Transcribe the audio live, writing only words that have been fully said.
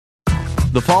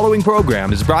The following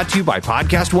program is brought to you by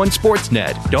Podcast One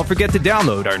Sportsnet. Don't forget to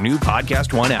download our new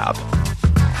Podcast One app.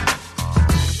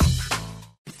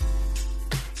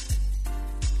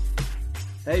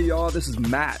 Hey y'all, this is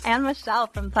Matt and Michelle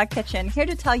from Thug Kitchen, here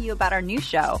to tell you about our new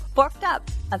show, Forked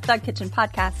Up, a Thug Kitchen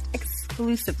podcast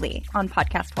exclusively on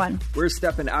Podcast One. We're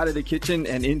stepping out of the kitchen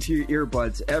and into your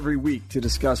earbuds every week to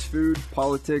discuss food,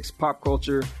 politics, pop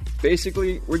culture.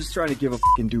 Basically, we're just trying to give a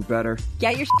f***ing do better.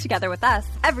 Get your shit together with us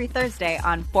every Thursday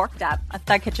on Forked Up, a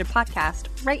Thug Kitchen podcast,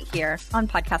 right here on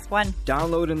Podcast One.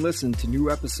 Download and listen to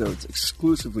new episodes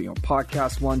exclusively on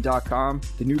PodcastOne.com,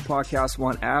 the new Podcast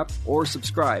One app, or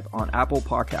subscribe on Apple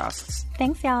Podcasts.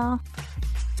 Thanks, y'all.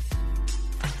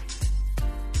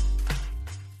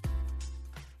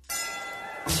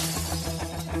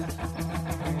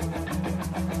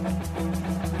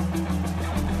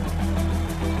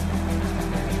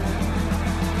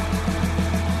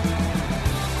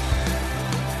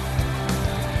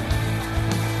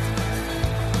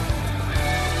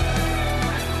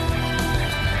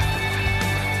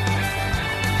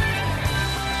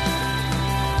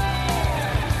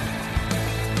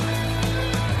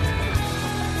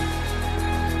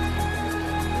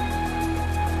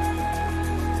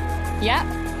 Yep.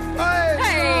 Hey!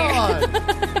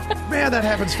 Man, that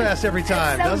happens fast every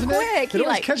time, so doesn't quick. it? It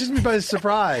always catches me by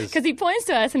surprise. Because he points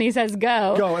to us and he says,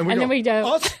 go. Go, and then we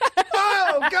go. Us?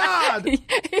 Oh, God!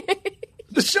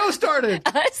 The show started.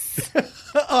 Us?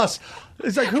 Us.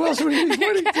 It's like, who else would we be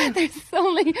pointing to? There's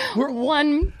only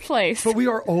one place. But we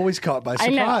are always caught by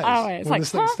surprise. I know, always. When like,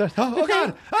 this thing starts. Oh,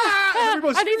 God. Ah! And we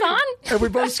both Are these scream. on? And we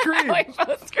both scream.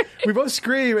 We both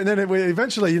scream, and then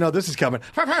eventually, this is coming.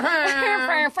 Oh,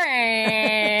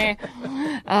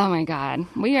 my God.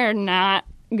 We are not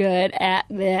good at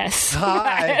this.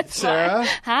 Hi, Sarah.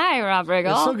 Hi, Rob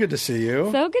Riggle. It's so good to see you.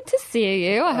 So good to see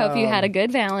you. I hope you had a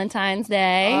good Valentine's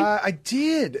Day. I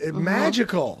did.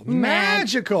 Magical.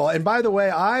 Magical. And by the way,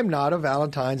 I'm not a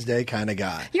Valentine's Day kind of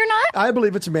guy. You're not? I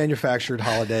believe it's a manufactured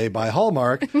holiday by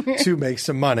Hallmark to make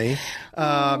some money.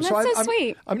 That's so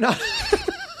sweet. I'm not...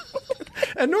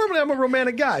 And normally I'm a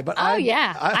romantic guy, but I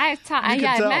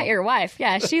met your wife.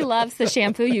 Yeah, she loves the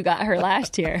shampoo you got her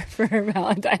last year for her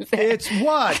Valentine's Day. It's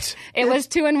what? It was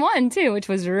 2-in-1 too, which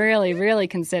was really, really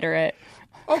considerate.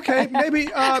 Okay, maybe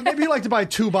you like to buy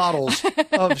 2 bottles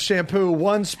of shampoo,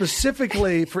 one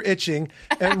specifically for itching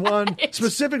and one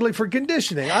specifically for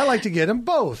conditioning. I like to get them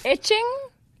both. Itching?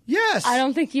 Yes. I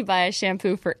don't think you buy a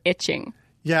shampoo for itching.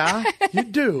 Yeah, you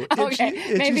do.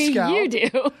 Okay, maybe scalp. you do.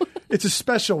 It's a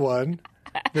special one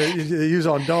that you use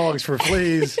on dogs for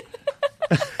fleas.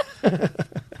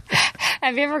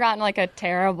 Have you ever gotten like a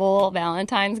terrible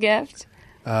Valentine's gift?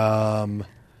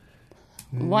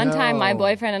 One time, my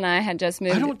boyfriend and I had just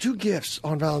moved. I don't do gifts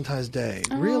on Valentine's Day.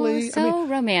 Really? So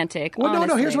romantic. Well, honestly.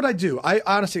 no. Here's what I do. I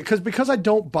honestly, because I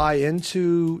don't buy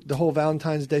into the whole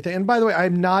Valentine's Day thing. And by the way,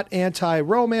 I'm not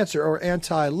anti-romance or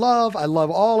anti-love. I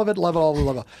love all of it. Love it all.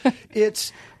 Love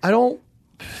it.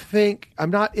 I'm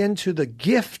not into the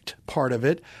gift part of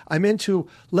it. I'm into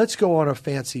let's go on a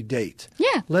fancy date.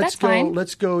 Yeah, let's go. Fine.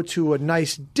 Let's go to a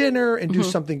nice dinner and do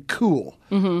something cool.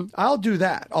 Mm-hmm. I'll do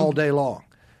that all day long.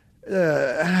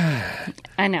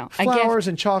 I know. Flowers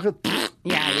and chocolate.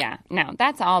 Yeah. No,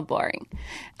 that's all boring.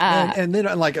 And then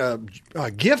like a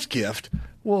gift.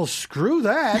 Well, screw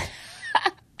that.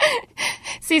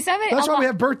 See, that's why we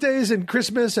have birthdays and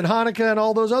Christmas and Hanukkah and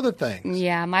all those other things.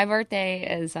 Yeah, my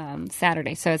birthday is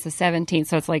Saturday, so it's the 17th,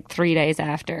 so it's like 3 days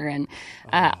after. And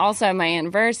also my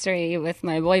anniversary with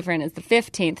my boyfriend is the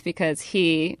 15th because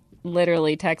he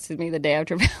literally texted me the day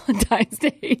after Valentine's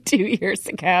Day 2 years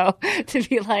ago to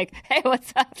be like, hey,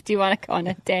 what's up? Do you want to go on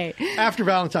a date? After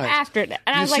Valentine's. After that.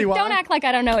 And I was like, don't act like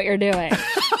I don't know what you're doing.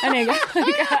 And he goes,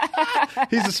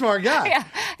 he's a smart guy. Yeah,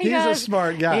 he's a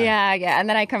smart guy. Yeah. And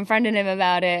then I confronted him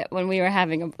about it when we were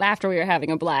having a blast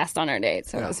on our date,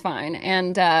 so it was fine.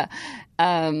 And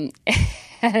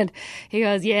and he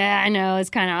goes, yeah, I know,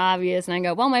 it's kind of obvious. And I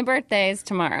go, well, my birthday is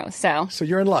tomorrow. So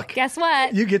you're in luck. Guess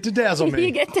what? You get to dazzle me.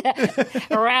 You get to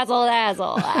razzle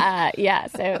dazzle.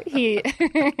 So he's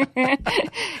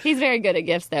very good at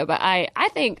gifts, though. But I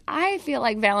feel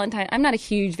like I'm not a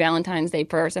huge Valentine's Day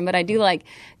person, but I do like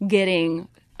getting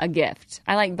a gift.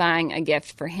 I like buying a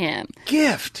gift for him.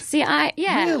 Gift? See,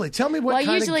 Really? Tell me what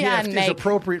kind of gift is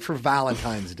appropriate for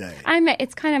Valentine's Day.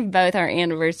 It's kind of both our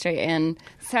anniversary and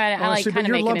so I like kind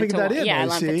of make it into one. Yeah, I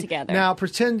lump it together. Now,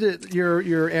 pretend that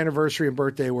your anniversary and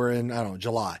birthday were in, I don't know,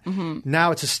 July. Mm-hmm.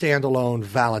 Now it's a standalone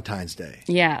Valentine's Day.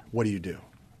 Yeah. What do you do?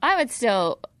 I would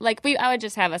still, I would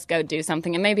just have us go do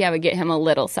something, and maybe I would get him a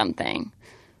little something.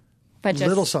 But just,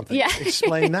 little something? Yeah.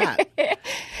 Explain that.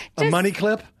 A money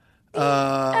clip?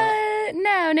 No,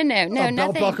 nothing.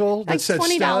 belt buckle like that said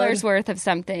 $20 stud? worth of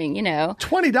something,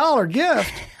 $20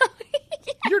 gift?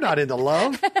 You're not into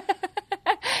love.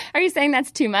 Are you saying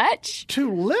that's too much?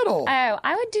 Too little. Oh,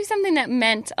 I would do something that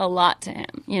meant a lot to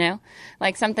him,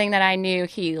 like something that I knew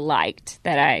he liked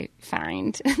that I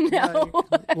find. No.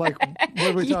 Like, what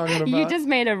are we talking about? You just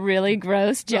made a really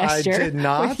gross gesture. I did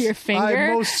not. With your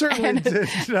finger. I most certainly did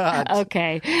not.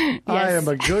 Okay. Yes. I am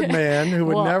a good man who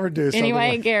would never do something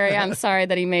anyway, like Gary, I'm sorry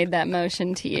that he made that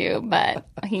motion to you, but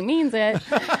he means it.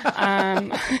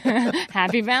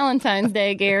 Happy Valentine's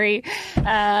Day, Gary.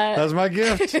 That's my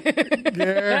gift,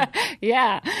 Gary.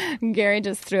 Yeah. Gary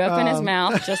just threw up in his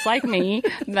mouth, just like me.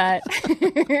 But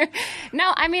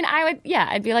no, I mean,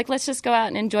 I'd be like, let's just go out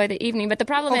and enjoy the evening. But the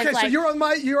problem is, so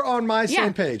you're on my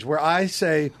same page where I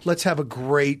say, let's have a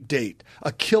great date,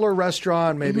 a killer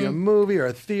restaurant, maybe a movie or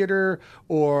a theater,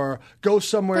 or go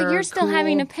somewhere. But you're still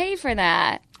having to pay for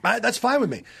that. That's fine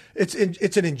with me. It's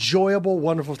an enjoyable,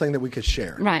 wonderful thing that we could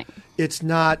share. Right. It's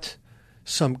not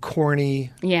some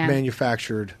corny,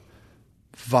 manufactured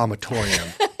vomitorium.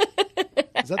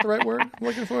 Is that the right word I'm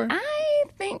looking for? I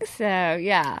think so,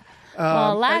 yeah.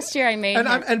 Well, last year I made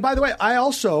and by the way, I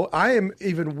am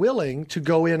even willing to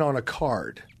go in on a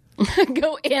card.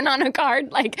 Go in on a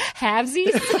card like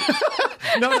halvesies?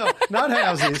 No, not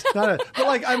halvesies. But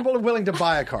like I'm willing to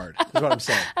buy a card, is what I'm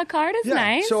saying. A card is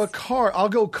nice. So a card, I'll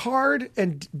go card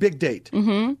and big date.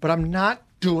 Mm-hmm. But I'm not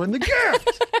doing the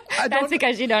gift. That's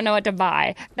because you don't know what to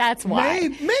buy. That's why.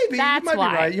 Maybe. That's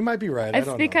why. You might be right.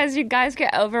 It's because you guys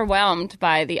get overwhelmed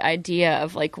by the idea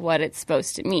of like what it's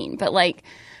supposed to mean. But like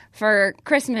for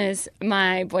Christmas,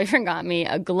 my boyfriend got me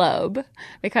a globe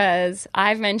because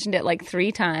I've mentioned it like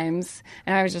 3 times,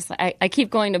 and I was just like, I keep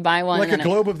going to buy one. Like a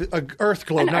globe of an Earth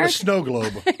globe, not a snow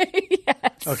globe.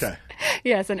 Yes. Okay.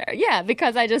 Yes, and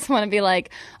because I just want to be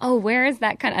like, oh, where is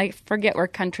that kind? I forget where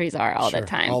countries are all the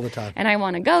time. All the time. And I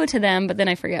want to go to them, but then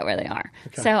I forget where they are.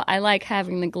 Okay. So I like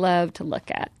having the globe to look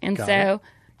at, and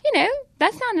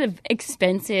that's not an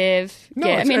expensive gift.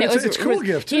 I mean, it's a cool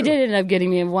gift too. He did end up getting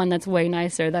me one that's way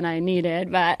nicer than I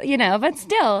needed, but but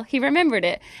still, he remembered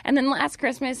it. And then last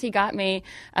Christmas, he got me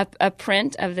a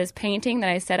print of this painting that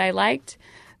I said I liked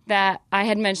that I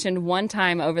had mentioned one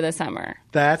time over the summer.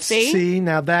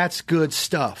 Now that's good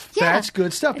stuff. Yeah. That's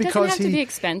good stuff because doesn't have to be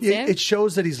expensive. It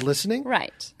shows that he's listening,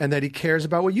 right, and that he cares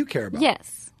about what you care about.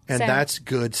 Yes, and that's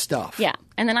good stuff. Yeah,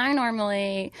 and then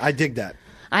I dig that.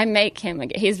 I make him,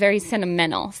 he's very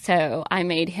sentimental, so I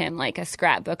made him like a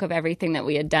scrapbook of everything that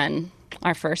we had done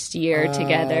our first year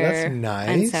together. That's nice.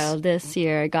 And so this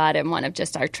year I got him one of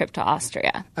just our trip to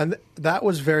Austria. And that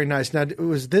was very nice. Now,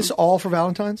 was this all for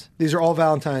Valentine's? These are all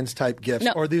Valentine's type gifts?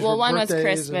 No, or these were one was birthdays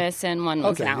Christmas and one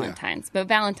was Valentine's. Yeah. But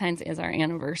Valentine's is our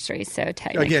anniversary, so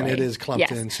technically. Again, it is clumped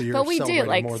in, so you're but we do,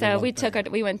 like, more so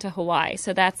we went to Hawaii,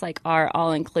 so that's like our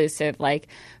all-inclusive, like,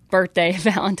 birthday,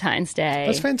 Valentine's Day.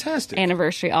 That's fantastic.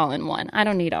 Anniversary all in one. I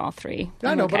don't need all 3.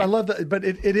 I know, but I love that. But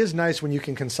it is nice when you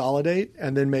can consolidate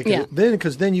and then make it.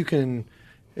 Because then you can.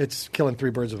 It's killing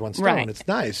 3 birds with one stone. Right. It's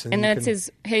nice. And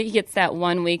that's he gets that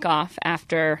 1 week off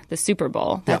after the Super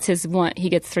Bowl. That's his one. He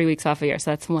gets 3 weeks off a year,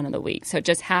 so that's one of the weeks. So it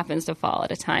just happens to fall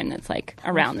at a time that's like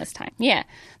around this time. Yeah.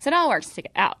 So it all works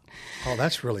out. Oh,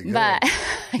 that's really good. But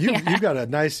you've got a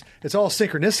nice, it's all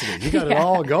synchronicity. You got it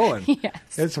all going.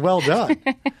 Yes. It's well done.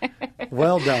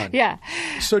 Well done. Yeah.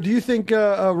 So do you think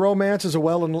romance is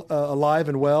alive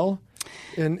and well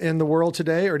in the world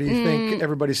today, or do you think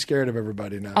everybody's scared of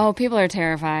everybody now? Oh, people are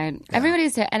terrified. Yeah.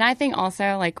 Everybody's and I think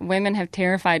also like women have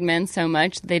terrified men so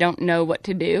much they don't know what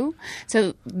to do.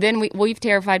 So then we've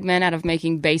terrified men out of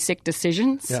making basic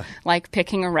decisions, like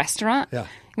picking a restaurant. Yeah.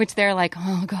 Which they're like,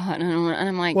 oh, God. And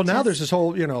I'm like... Well, now there's this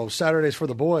whole, Saturdays for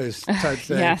the boys type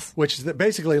thing. Yes. Which is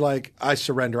basically like, I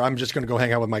surrender. I'm just going to go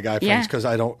hang out with my guy friends because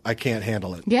I can't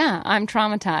handle it. Yeah, I'm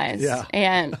traumatized. Yeah.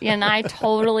 And I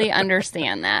totally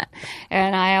understand that.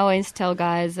 And I always tell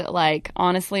guys that, like,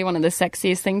 honestly, one of the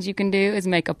sexiest things you can do is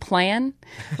make a plan.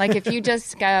 Like, if you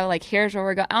just go, like, here's where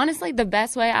we're going. Honestly, the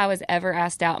best way I was ever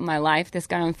asked out in my life, this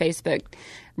guy on Facebook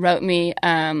wrote me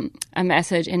a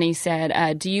message and he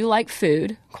said, do you like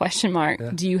food? ?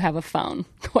 Do you have a phone ?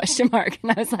 And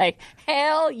I was like,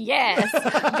 hell yes.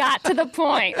 Got to the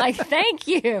point. Like, thank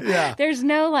you. Yeah. There's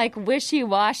no like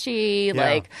wishy-washy,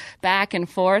 like back and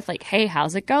forth. Like, hey,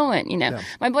 how's it going?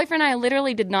 My boyfriend and I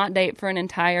literally did not date for an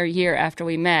entire year after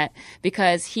we met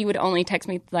because he would only text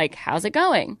me like, how's it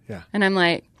going? Yeah. And I'm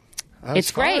like,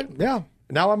 it's great. Yeah.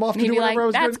 Now I'm off to do whatever I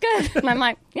was doing. That's good. And I'm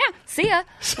like, yeah, see ya.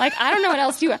 Like, I don't know what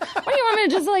else to do. What do you want me to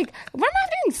just like, we're not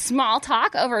doing small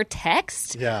talk over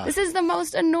text. Yeah. This is the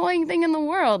most annoying thing in the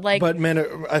world. Like, but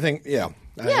men, I think,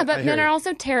 Yeah, but men are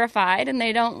also terrified, and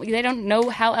they don't know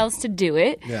how else to do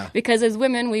it. Yeah. Because as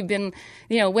women, we've been,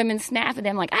 women snap at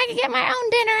them like, I can get my own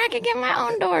dinner, I can get my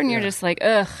own door, and you're just like,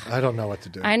 ugh. I don't know what to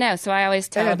do. I know, so I always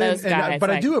tell those guys. But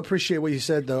I do appreciate what you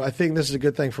said, though. I think this is a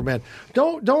good thing for men.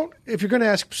 Don't. If you're going to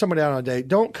ask somebody out on a date,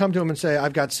 don't come to them and say,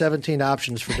 I've got 17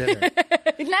 options for dinner.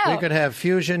 No. We can have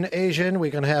fusion Asian.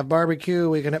 We can have barbecue.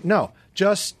 No,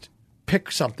 just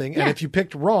pick something. Yeah. And if you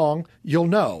picked wrong, you'll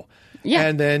know. Yeah.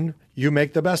 And then you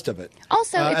make the best of it.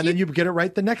 Also, then you get it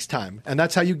right the next time. And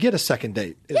that's how you get a second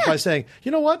date, is by saying,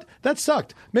 you know what? That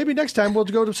sucked. Maybe next time we'll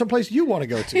go to someplace you want to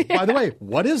go to. By the way,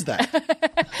 what is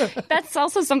that? That's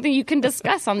also something you can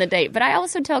discuss on the date. But I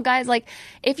also tell guys, like,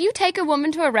 if you take a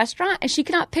woman to a restaurant and she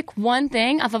cannot pick one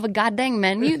thing off of a goddamn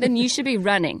menu, then you should be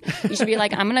running. You should be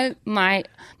like, my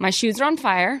shoes are on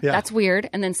fire. Yeah. That's weird.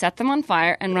 And then set them on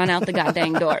fire and run out the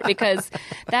goddamn door. Because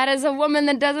that is a woman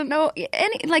that doesn't know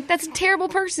that's a terrible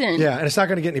person. Yeah, and it's not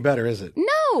going to get any better, is it?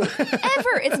 No,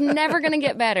 ever. It's never going to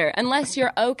get better unless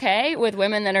you're okay with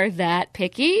women that are that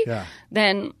picky. Yeah.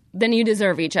 Then you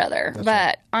deserve each other.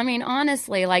 But I mean,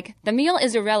 honestly, like, the meal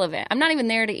is irrelevant. I'm not even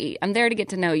there to eat. I'm there to get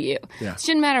to know you. Yeah. It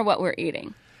shouldn't matter what we're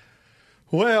eating.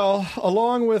 Well,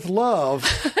 along with love,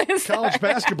 college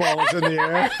basketball is in the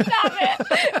air. Stop it.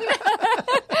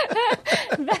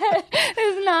 No. That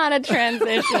is not a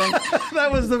transition. That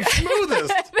was the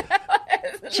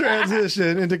smoothest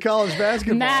transition into college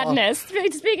basketball. Madness.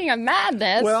 Speaking of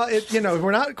madness. Well,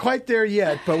 we're not quite there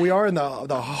yet, but we are in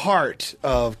the heart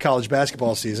of college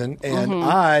basketball season. And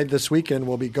I, this weekend,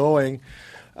 will be going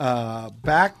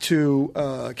back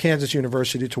to Kansas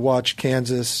University to watch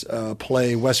Kansas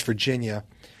play West Virginia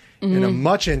in a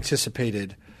much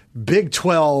anticipated Big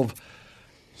 12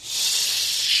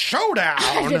 showdown.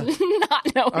 I did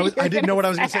not know. I didn't know what I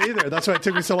was going to say either. That's why it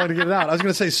took me so long to get it out. I was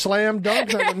going to say slam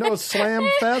dunk. No, slam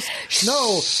fest.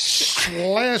 No,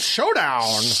 showdown.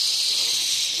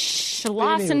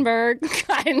 Schlossenberg.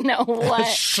 I know what.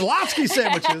 Schlotsky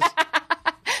sandwiches.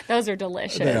 Those are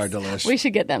delicious. They are delicious. We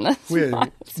should get them.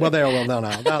 Well, they will now.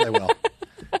 Now they will.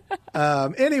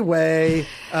 Anyway,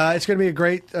 it's going to be a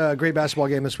great basketball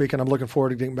game this weekend. I'm looking forward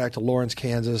to getting back to Lawrence,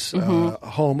 Kansas,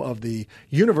 home of the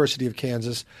University of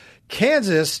Kansas.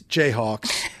 Kansas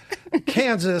Jayhawks.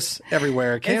 Kansas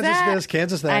everywhere. Kansas this,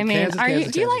 Kansas that. I mean,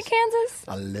 Kansas, do you like Kansas?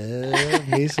 I love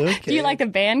me some Kansas. Do you like the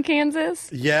band Kansas?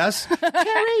 Yes. Carry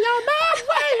on my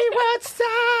wayward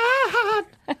son.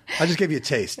 I just gave you a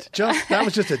taste. That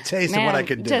was just a taste of what I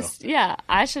could do.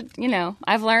 I should,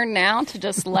 I've learned now to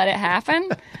just let it happen,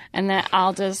 and then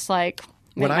I'll just make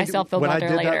myself feel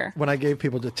better later. When I gave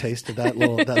people the taste of that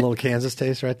little Kansas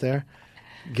taste right there,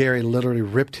 Gary literally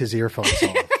ripped his earphones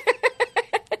off.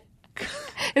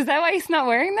 Is that why he's not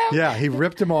wearing them? Yeah, he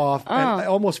ripped them off and I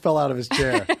almost fell out of his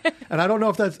chair. And I don't know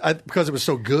if that's because it was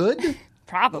so good.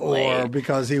 Probably. Or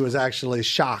because he was actually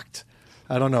shocked.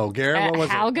 I don't know. Gary, what was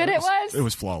how good it was? It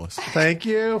was flawless. Thank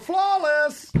you.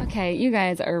 Flawless. Okay, you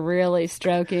guys are really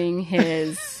stroking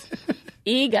his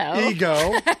ego.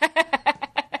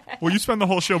 Well, you spend the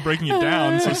whole show breaking it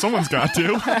down, so someone's got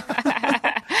to.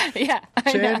 Yeah.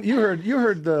 Chan, you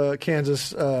heard the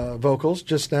Kansas vocals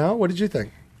just now. What did you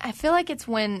think? I feel like it's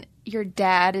when your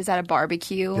dad is at a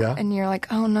barbecue and you're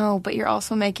like, oh no, but you're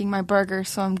also making my burger,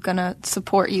 so I'm going to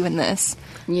support you in this.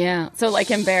 Yeah. So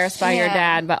like embarrassed by your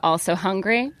dad, but also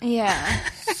hungry? Yeah.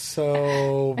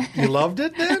 So you loved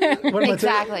it then? What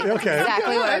exactly. Okay.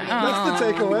 Exactly what I mean. That's the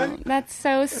takeaway. That's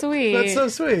so sweet. That's so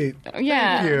sweet.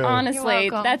 Yeah. Thank you. Honestly,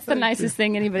 that's the nicest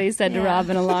thing anybody said to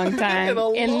Rob in a long time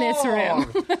in this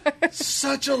room.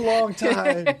 Such a long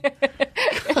time.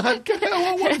 God, can I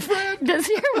have one friend? Does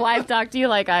your wife talk to you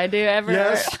like I do ever?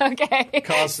 Yes. Okay.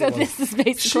 Constantly. So this is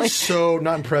basically. She's so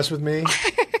not impressed with me.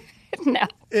 No.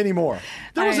 Anymore.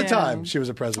 There was a time she was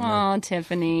impressed with me. Oh,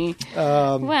 Tiffany.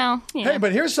 Well, yeah. Hey,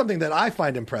 but here's something that I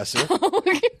find impressive.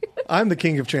 I'm the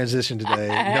king of transition today.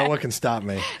 No one can stop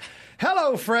me.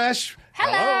 Hello, Fresh.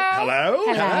 Hello. Hello.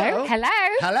 Hello. Hello.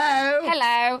 Hello.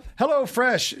 Hello. Hello,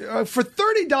 Fresh. For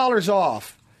 $30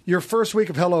 off your first week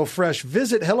of HelloFresh,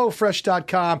 visit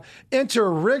HelloFresh.com. Enter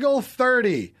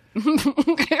Wriggle30.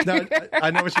 No,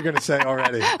 I know what you're going to say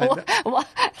already. Well,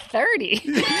 30.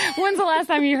 When's the last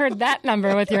time you heard that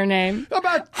number with your name?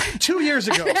 About 2 years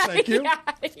ago, thank you.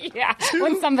 Yeah.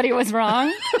 When somebody was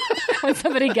wrong. When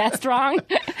somebody guessed wrong.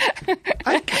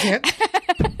 I can't.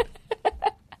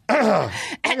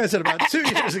 Like I said, about 2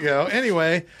 years ago.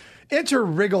 Anyway, enter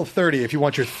Wriggle30 if you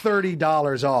want your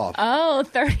 $30 off. Oh,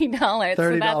 $30. $30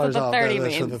 so that's what the off. 30 That's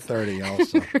means. for the 30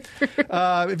 also.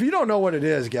 If you don't know what it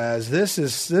is, guys, this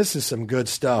is some good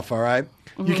stuff, all right?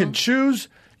 You can choose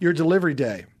your delivery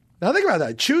day. Now think about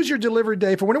that. Choose your delivery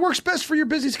day for when it works best for your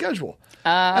busy schedule.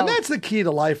 And that's the key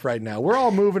to life right now. We're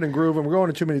all moving and grooving. We're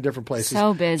going to too many different places.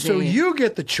 So busy. So you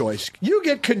get the choice. You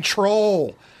get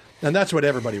control. And that's what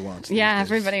everybody wants. Yeah,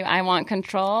 everybody. I want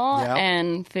control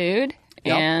and food.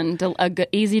 Yep. And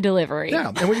easy delivery. Yeah,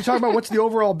 and when you talk about what's the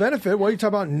overall benefit, well, you talk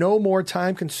about no more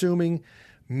time-consuming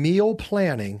meal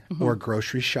planning or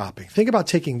grocery shopping. Think about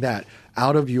taking that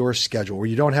out of your schedule where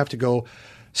you don't have to go,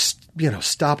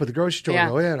 stop at the grocery store and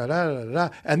go in,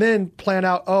 and then plan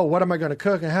out, what am I going to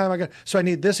cook and how am I going to, so I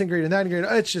need this ingredient, that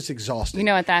ingredient. It's just exhausting. You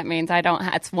know what that means?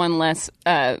 It's one less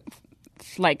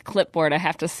clipboard I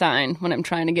have to sign when I'm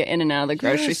trying to get in and out of the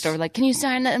grocery store. Like, can you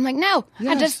sign that? I'm like, no,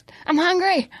 I'm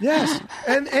hungry. Yes.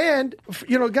 And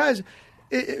guys,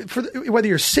 whether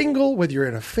you're single, whether you're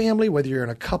in a family, whether you're in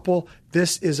a couple,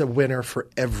 this is a winner for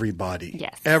everybody.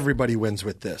 Yes. Everybody wins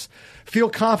with this. Feel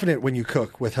confident when you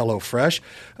cook with HelloFresh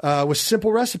with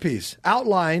simple recipes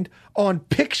outlined on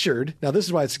pictured. Now, this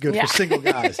is why it's good for single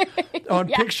guys. On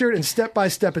pictured and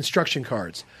step-by-step instruction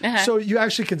cards. So you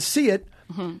actually can see it.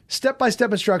 Step-by-step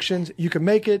instructions. You can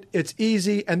make it. It's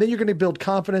easy. And then you're going to build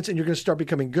confidence and you're going to start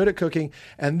becoming good at cooking.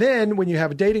 And then when you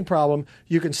have a dating problem,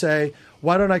 you can say,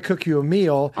 why don't I cook you a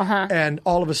meal? And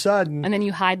all of a sudden. And then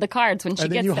you hide the cards when she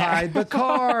gets there. And then you hide the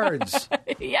cards.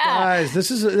 Yeah. Guys,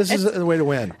 this is the way to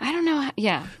win. I don't know.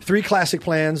 Yeah. 3 classic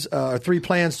plans, 3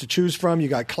 plans to choose from. You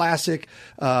got classic,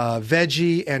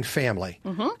 veggie, and family.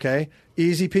 Okay?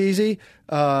 Easy peasy.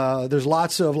 There's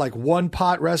lots of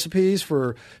one-pot recipes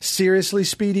for seriously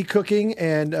speedy cooking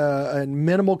and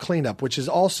minimal cleanup, which is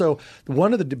also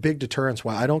one of the big deterrents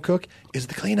why I don't cook is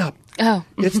the cleanup. Oh.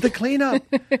 It's the cleanup.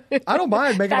 I don't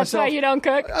mind making That's myself. That's why you don't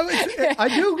cook? I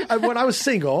do. When I was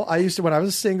single, when I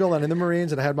was single and in the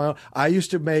Marines and I had my own, I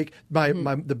used to make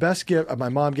the best gift. My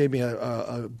mom gave me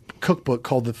a cookbook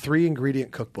called the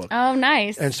 3-ingredient cookbook. Oh,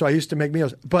 nice. And so I used to make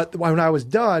meals. But when I was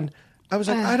done, I was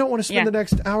like, I don't want to spend the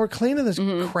next hour cleaning this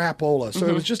crapola. So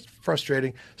it was just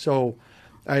frustrating. So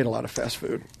I ate a lot of fast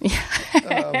food.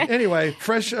 Anyway,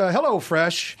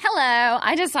 HelloFresh. Hello.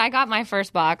 I got my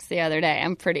first box the other day.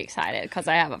 I'm pretty excited because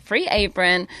I have a free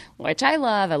apron, which I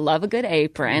love. I love a good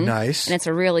apron. Nice. And it's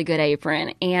a really good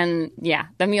apron. And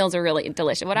the meals are really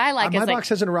delicious. What I like is my box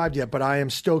hasn't arrived yet, but I am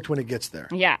stoked when it gets there.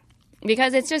 Yeah.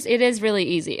 Because it is really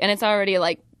easy. And it's already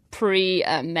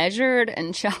pre-measured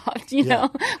and chopped, you know,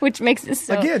 which makes it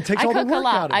so. Again, takes all the work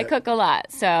out of it. I cook a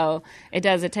lot, so it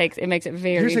makes it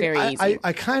very, very easy.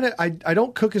 I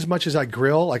don't cook as much as I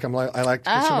grill. I like to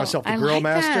consider myself the grill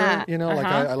master. That. You know,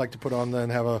 I like to put on and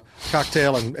have a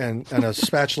cocktail and a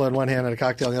spatula in one hand and a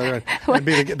cocktail in the other hand and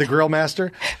be the grill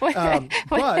master.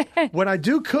 But when I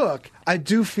do cook, I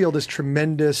do feel this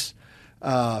tremendous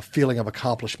feeling of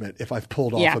accomplishment if I've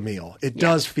pulled off a meal. It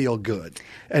does feel good.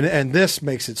 And this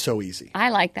makes it so easy. I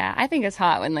like that. I think it's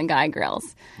hot when the guy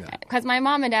grills. Because my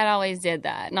mom and dad always did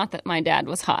that. Not that my dad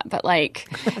was hot, but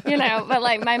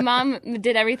my mom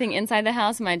did everything inside the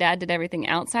house. My dad did everything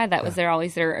outside. That was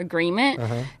always their agreement.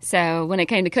 So when it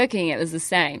came to cooking, it was the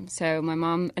same. So my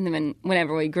mom, and then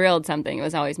whenever we grilled something, it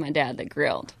was always my dad that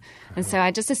grilled. And so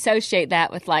I just associate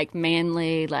that with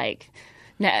manly,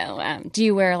 No. Do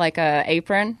you wear a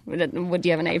apron? Would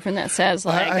you have an apron that says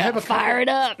I have fire it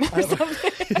up or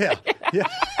something? Yeah. Yeah,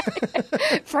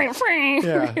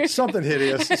 something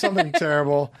hideous, something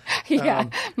terrible. Yeah,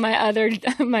 my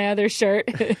other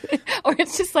shirt, or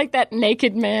it's just like that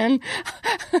naked man.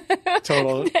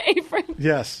 Total apron.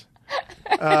 Yes.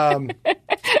 I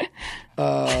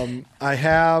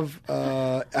have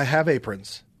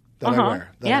aprons that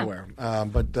I wear.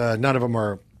 But none of them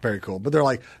are very cool. But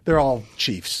they're all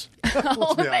Chiefs.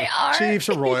 They are. Chiefs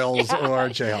or Royals or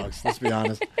Jayhawks, let's be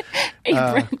honest.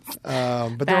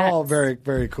 But they're all very,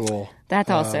 very cool. That's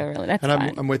also really, that's and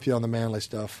fun. I'm with you on the manly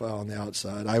stuff on the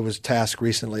outside. I was tasked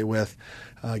recently with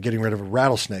getting rid of a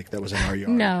rattlesnake that was in our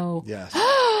yard. No. Yes.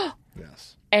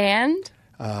 Yes. And?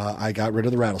 I got rid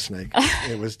of the rattlesnake.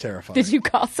 It was terrifying. Did you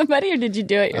call somebody or did you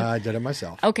do it yourself? I did it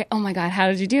myself. Okay. Oh my God. How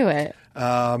did you do it?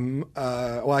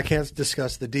 Well, I can't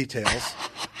discuss the details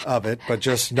of it, but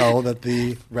just know that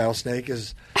the rattlesnake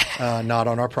is not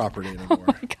on our property anymore.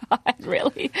 Oh my God,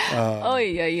 really?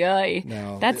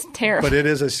 No, that's terrible. But it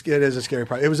is a scary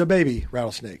part. It was a baby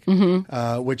rattlesnake,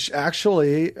 which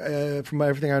actually, from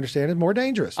everything I understand, is more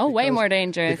dangerous. Oh, way more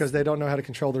dangerous. Because they don't know how to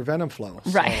control their venom flow.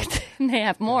 So. Right. They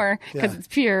have more because it's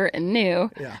pure and new.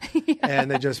 Yeah.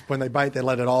 And they just, when they bite, they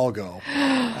let it all go.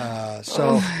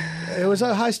 So it was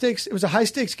a high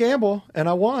stakes gamble, and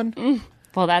I won.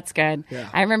 Well, that's good. Yeah.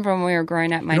 I remember when we were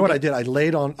growing up. You know what I did? I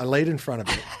laid in front of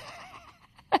it.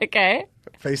 Okay.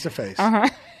 Face to face. And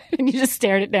you just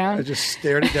stared it down. I just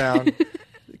stared it down.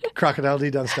 Crocodile D.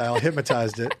 Dunn style.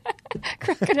 Hypnotized it.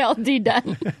 Crocodile D.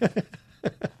 Dunn.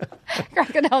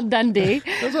 Crocodile Dundee.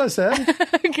 That's what I said.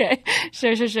 Okay.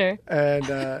 Sure. And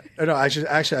no, I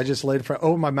just laid it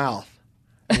over my mouth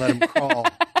and let him crawl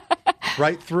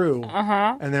right through.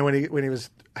 And then when he was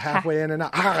halfway in and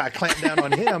out, I clamped down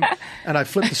on him and I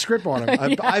flipped the script on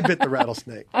him. I bit the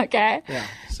rattlesnake. Okay. Yeah.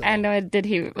 So. And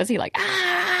was he like,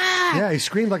 ah? Yeah, he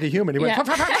screamed like a human. He went,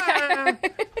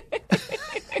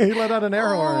 he let out an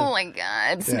air horn. Oh my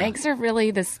God. Snakes are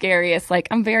really the scariest. Like,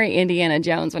 I'm very Indiana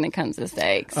Jones when it comes to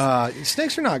snakes.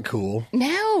 Snakes are not cool.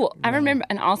 No. I remember,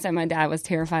 and also my dad was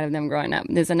terrified of them growing up.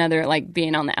 There's another, like,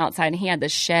 being on the outside, and he had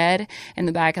this shed in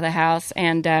the back of the house,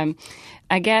 and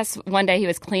I guess one day he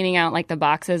was cleaning out, like, the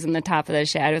boxes in the top of the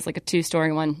shed. It was like a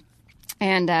 2-story one.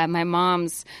 And my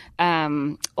mom's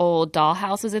old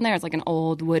dollhouse was in there. It's like an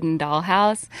old wooden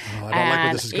dollhouse. Oh, I don't like where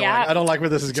this is going. I don't like where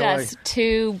this is going. Just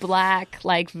 2 black,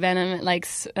 like venom,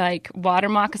 like water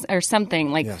moccasins or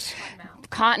something, like yes.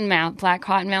 black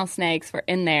cottonmouth snakes were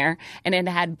in there, and it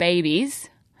had babies.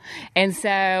 And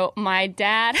so my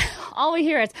dad, all we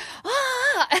hear is,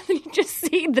 ah, and you just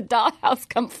see the dollhouse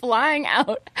come flying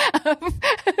out of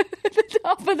the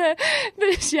top of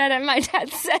the shed, and my dad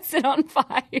sets it on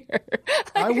fire.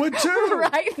 Like, I would too.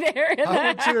 Right there. I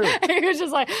would too. And he was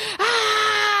just like,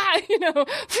 ah,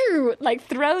 phew, like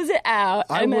throws it out.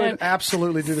 I would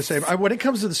absolutely do the same. When it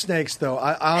comes to the snakes, though,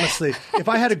 I honestly, if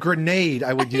I had a grenade,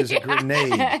 I would use a grenade.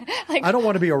 Like, I don't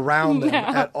want to be around them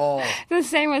at all. The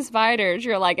same with spiders.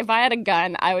 You're like, if I had a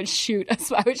gun, I would shoot.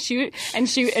 I would shoot and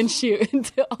shoot and shoot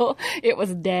until it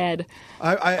was dead.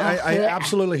 I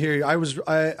absolutely hear you.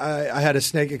 I had a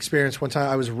snake experience one time.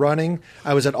 I was running.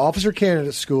 I was at Officer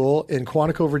Candidate School in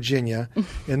Quantico, Virginia,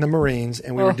 in the Marines,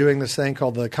 and we were doing this thing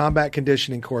called the Combat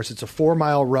Conditioning Course. It's a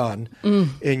 4-mile run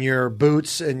in your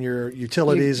boots and your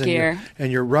utilities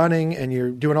and you're running and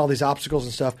you're doing all these obstacles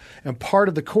and stuff. And part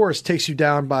of the course takes you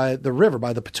down by the river,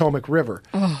 by the Potomac River.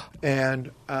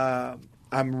 And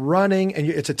I'm running, and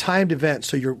it's a timed event,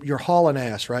 so you're hauling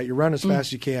ass, right? You're running as fast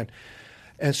as you can.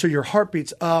 And so your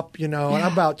heartbeat's up, and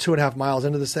I'm about 2.5 miles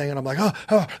into this thing, and I'm like,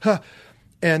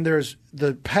 and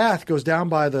the path goes down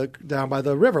by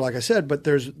the river, like I said, but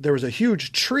there was a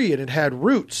huge tree, and it had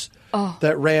roots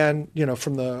that ran,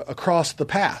 from across the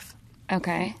path.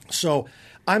 Okay. So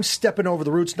I'm stepping over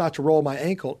the roots not to roll my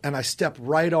ankle, and I step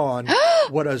right on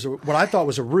what I thought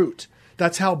was a root.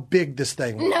 That's how big this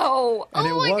thing was. No. And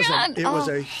it wasn't. God. It was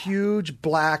a huge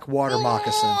black water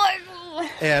moccasin.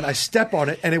 And I step on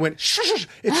it, and it went,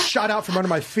 it shot out from under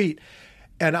my feet.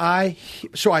 And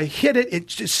so I hit it. It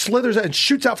just slithers and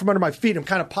shoots out from under my feet and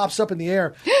kind of pops up in the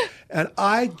air. And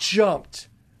I jumped.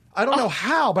 I don't know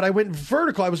how, but I went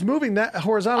vertical. I was moving that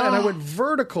horizontally, and I went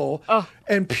vertical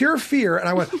and pure fear. And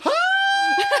I went,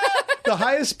 the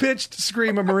highest pitched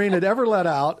scream a Marine had ever let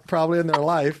out, probably in their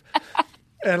life.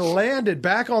 And landed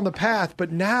back on the path,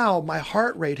 but now my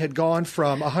heart rate had gone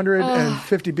from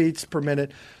 150 beats per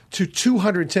minute to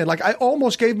 210. Like, I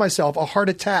almost gave myself a heart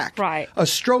attack, right? A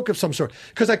stroke of some sort,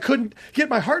 because I couldn't get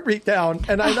my heart rate down,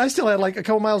 and I still had like a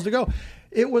couple miles to go.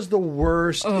 It was the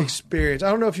worst experience. I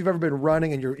don't know if you've ever been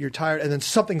running and you're tired, and then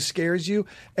something scares you,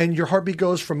 and your heartbeat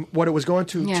goes from what it was going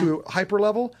to hyper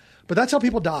level. But that's how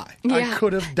people die. Yeah. I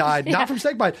could have died, not from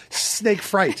snake bite, snake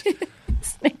fright.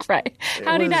 Snake fright.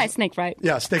 How did he die? Snake fright.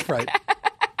 Yeah, snake fright.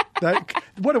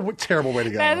 What a terrible way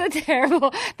to go.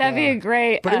 That'd be a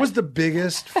great. But it was the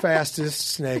biggest, fastest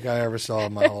snake I ever saw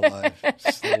in my whole life.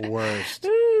 It's the worst.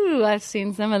 Ooh, I've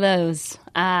seen some of those.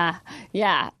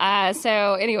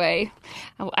 So anyway,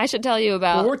 I should tell you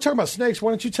about. Well, we're talking about snakes.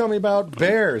 Why don't you tell me about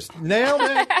bears? Nailed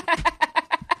it.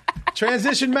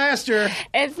 Transition master.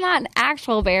 It's not an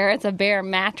actual bear. It's a bear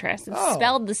mattress. It's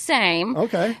spelled the same.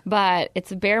 Okay. But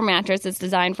it's a bear mattress. It's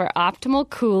designed for optimal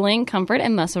cooling, comfort,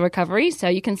 and muscle recovery, so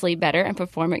you can sleep better and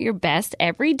perform at your best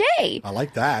every day. I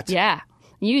like that. Yeah.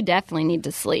 You definitely need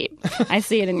to sleep. I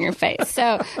see it in your face.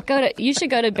 So you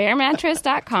should go to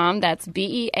bearmattress.com. That's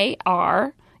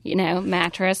BEAR,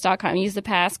 mattress.com. Use the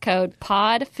passcode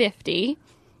POD50.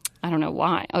 I don't know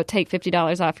why. Take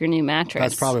 $50 off your new mattress.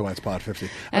 That's probably why it's Pod 50.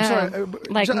 I'm sorry.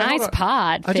 Nice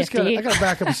Pod 50. I got to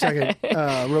back up a second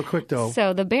real quick, though.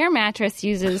 So the Bear mattress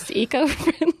uses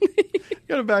eco-friendly...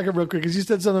 got to back up real quick because you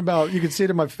said something about you can see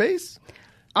it in my face?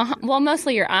 Well,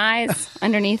 mostly your eyes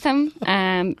underneath them.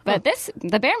 But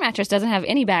the Bear mattress doesn't have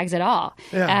any bags at all.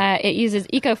 Yeah. It uses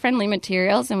eco-friendly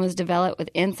materials and was developed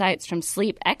with insights from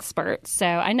sleep experts. So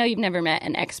I know you've never met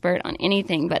an expert on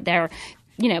anything, but they're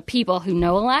people who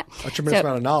know a lot. A tremendous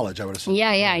amount of knowledge, I would assume.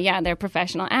 Yeah. They're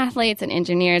professional athletes and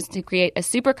engineers to create a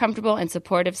super comfortable and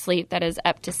supportive sleep that is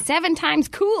up to 7 times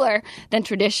cooler than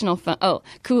traditional foam. Oh,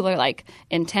 cooler like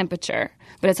in temperature,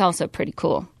 but it's also pretty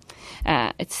cool.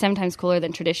 It's 7 times cooler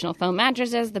than traditional foam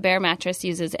mattresses. The Bear mattress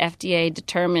uses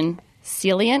FDA-determined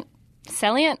Celient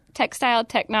textile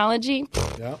technology.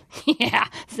 Yeah. Yeah,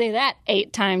 say that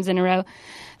 8 times in a row.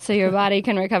 So your body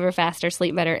can recover faster,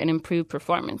 sleep better, and improve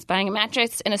performance. Buying a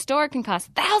mattress in a store can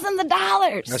cost thousands of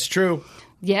dollars. That's true.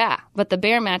 Yeah, but the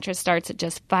Bear mattress starts at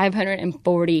just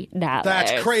 $540.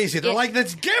 That's crazy. They're like,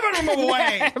 let's giving them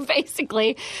away.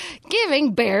 Basically,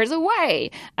 giving bears away.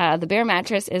 The Bear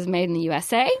mattress is made in the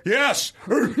USA. Yes.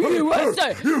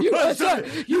 USA.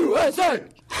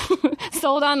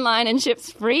 Sold online and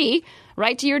ships free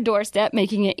right to your doorstep,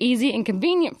 making it easy and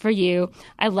convenient for you.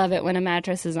 I love it when a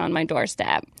mattress is on my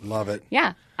doorstep. Love it.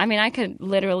 Yeah. I mean, I could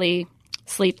literally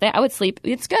sleep there. I would sleep.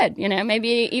 It's good,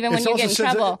 maybe even when you get in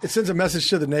trouble. It sends a message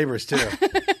to the neighbors, too.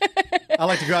 I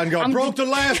like to go out and go, broke the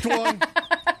last one.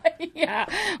 Yeah.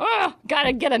 Oh,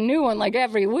 gotta get a new one like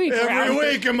every week. Every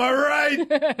week, am I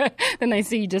right? Then they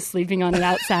see you just sleeping on the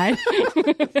outside.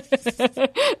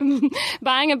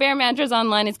 Buying a Bear mattress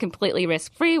online is completely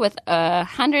risk-free with a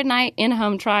 100-night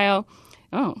in-home trial.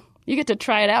 Oh, you get to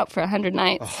try it out for 100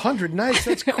 nights. 100 nights?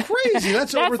 That's crazy.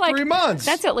 That's over 3 months.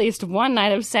 That's at least one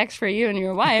night of sex for you and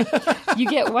your wife. You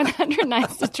get 100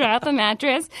 nights to try out the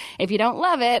mattress. If you don't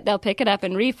love it, they'll pick it up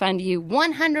and refund you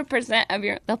 100% of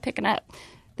your... They'll pick it up.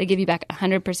 They give you back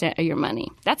 100% of your money.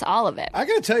 That's all of it. I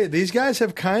got to tell you, these guys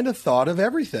have kind of thought of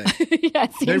everything. Yeah,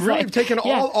 they've really taken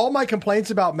all my complaints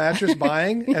about mattress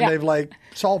buying, and they've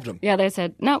solved them. Yeah, they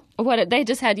said, no, they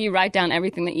just had you write down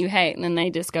everything that you hate, and then they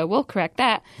just go, we'll correct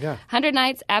that. Yeah. 100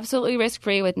 nights, absolutely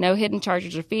risk-free with no hidden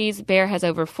charges or fees. Bear has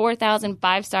over 4,000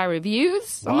 5-star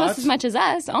reviews, almost as much as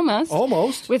us,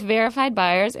 almost. With verified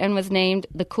buyers, and was named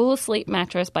the coolest sleep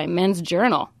mattress by Men's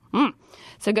Journal.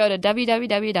 So go to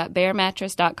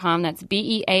www.bearmattress.com. That's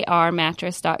BEAR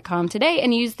mattress.com today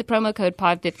and use the promo code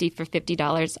POD50 for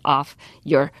 $50 off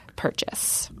your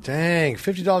purchase. Dang,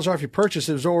 $50 off your purchase.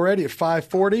 It was already at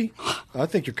 $540. I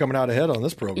think you're coming out ahead on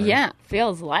this program. Yeah,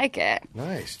 feels like it.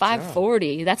 Nice.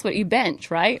 $540. Job. That's what you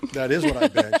bench, right? That is what I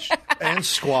bench. And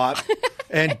squat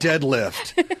and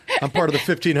deadlift. I'm part of the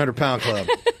 1,500-pound club.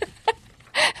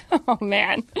 Oh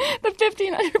man, the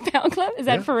 1,500-pound club, is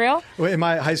that for real? Well, in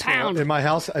my high school, in my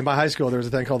high school, there was a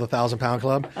thing called the 1,000-pound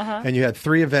club, and you had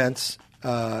 3 events,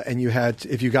 and you had,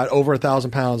 if you got over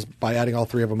 1,000 pounds by adding all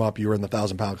 3 of them up, you were in the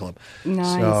 1,000-pound club.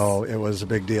 Nice. So it was a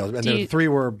big deal. And the 3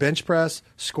 were bench press,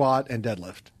 squat, and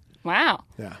deadlift. Wow.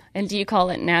 Yeah. And do you call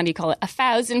it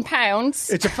 1,000 pounds?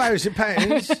 It's 1,000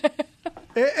 pounds.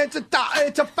 It's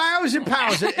 1,000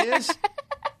 pounds. It is.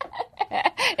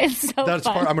 It's so That's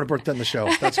fun. I'm going to put that in the show.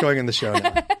 That's going in the show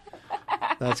now.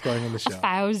 That's going in the show.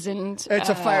 1,000. It's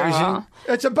 1,000.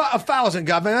 It's about 1,000,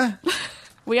 Governor.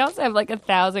 We also have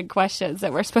 1,000 questions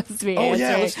that we're supposed to be answering.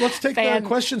 Oh, yeah. Let's take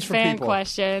questions from people. Fan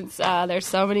questions. There's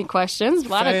so many questions. A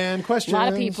lot of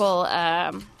people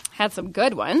had some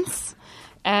good ones.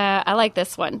 I like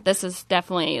this one. This is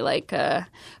definitely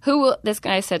this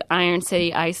guy said, Iron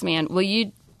City Iceman. Will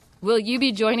you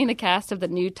be joining the cast of the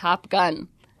new Top Gun?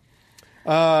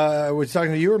 Was he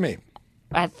talking to you or me?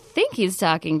 I think he's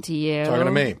talking to you. Talking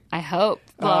to me. I hope.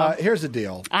 Well, here's the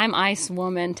deal. I'm Ice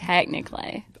Woman,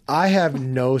 technically. I have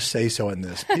no say-so in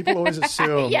this. People always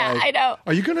assume. Yeah, I know.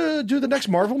 Are you going to do the next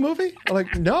Marvel movie? I'm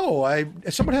like, no.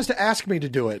 Someone has to ask me to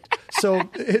do it. So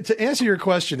to answer your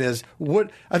question is,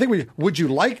 would you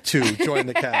like to join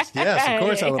the cast? Yes, of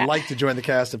course I would like to join the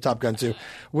cast of Top Gun 2.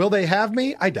 Will they have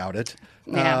me? I doubt it.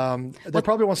 Yeah. They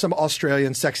probably want some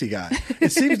Australian sexy guy.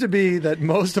 It seems to be that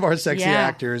most of our sexy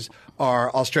actors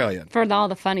are Australian. For all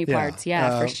the funny parts,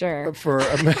 for sure. For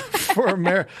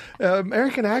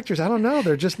American actors, I don't know.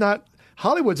 They're just not.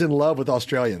 Hollywood's in love with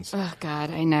Australians. Oh,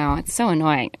 God, I know. It's so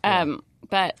annoying. Yeah.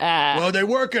 Well, they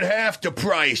work at half the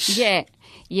price. Yeah.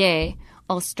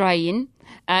 Australian.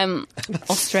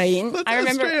 Australian. I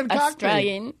remember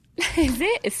Australian. Is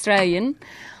it Australian?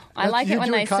 I like it when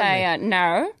they say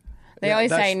no. They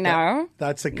always say no.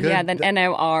 That's a good... Yeah, the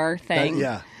NOR thing.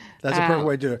 That's a perfect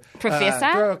way to do it.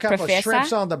 Professor? Throw a couple of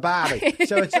shrimps on the barbie.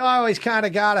 So it's always kind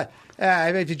of got to...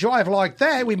 if you drive like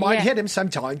that, we might hit him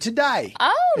sometime today.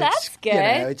 Oh, that's good.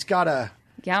 It's got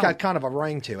kind of a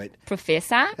ring to it.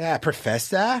 Professor? Yeah,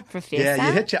 Professor. Professor? Yeah,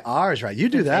 you hit your R's right. You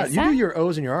do that. You do your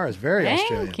O's and your R's. Very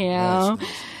Australian. Thank you. Nice.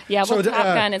 Yeah, well, Top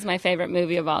Gun is my favorite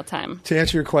movie of all time. To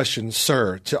answer your question,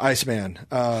 sir, to Iceman,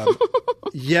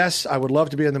 Yes, I would love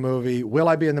to be in the movie. Will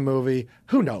I be in the movie?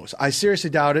 Who knows? I seriously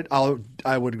doubt it.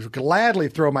 I would gladly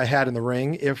throw my hat in the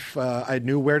ring if I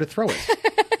knew where to throw it.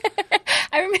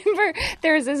 I remember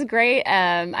there was this great,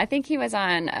 I think he was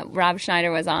on, Rob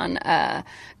Schneider was on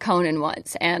Conan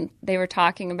once, and they were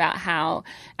talking about how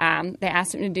they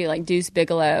asked him to do like Deuce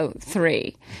Bigalow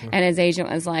 3, and his agent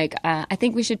was like, I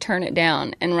think we should turn it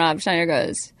down. And Rob Schneider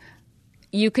goes,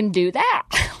 you can do that?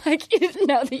 Like, you didn't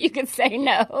know that you could say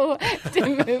no to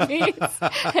movies.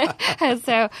 And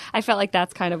so I felt like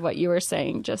that's kind of what you were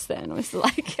saying just then, was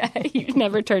like, you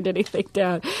never turned anything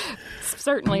down.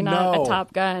 Certainly not a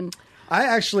Top Gun. I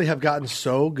actually have gotten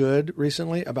so good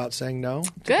recently about saying no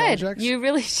to projects. You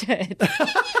really should.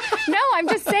 No, I'm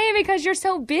just saying because you're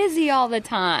so busy all the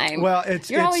time. Well,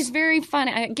 you're always very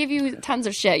funny. I give you tons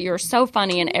of shit. You're so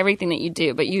funny in everything that you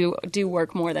do, but you do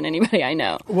work more than anybody I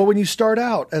know. Well, when you start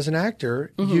out as an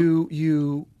actor,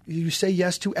 you say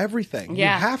yes to everything.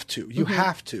 Yeah. You have to. You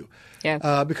have to.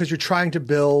 Yeah. Because you're trying to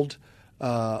build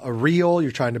a reel,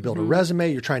 you're trying to build a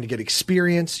resume, you're trying to get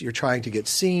experience, you're trying to get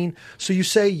seen. So you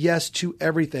say yes to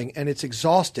everything, and it's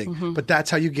exhausting, but that's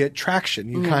how you get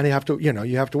traction. You kind of have to,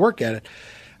 you have to work at it.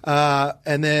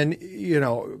 And then,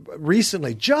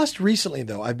 just recently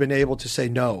though, I've been able to say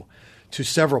no to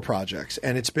several projects,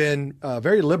 and it's been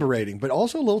very liberating, but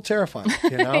also a little terrifying.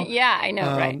 Yeah, I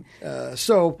know, right?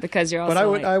 Because you're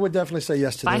also. But I would definitely say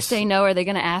yes to if this. I say no, are they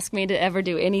going to ask me to ever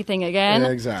do anything again? Yeah,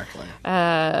 exactly.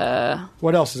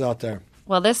 What else is out there?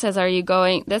 Well, this says,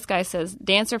 this guy says,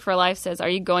 Dancer for Life says, are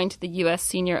you going to the U.S.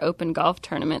 Senior Open Golf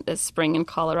Tournament this spring in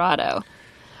Colorado?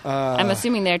 I'm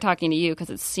assuming they're talking to you because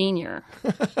it's senior.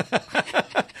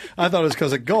 I thought it was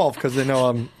because of golf, because they know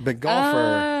I'm a big golfer.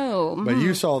 Oh. But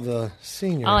you saw the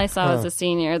senior. All I saw was the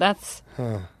senior. That's,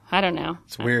 I don't know.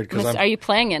 It's weird. Because are you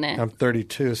playing in it? I'm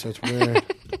 32, so it's weird.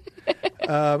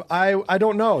 I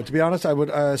don't know. To be honest, I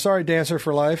would. Sorry, Dancer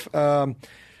for Life.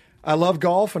 I love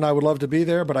golf, and I would love to be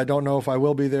there, but I don't know if I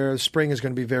will be there. Spring is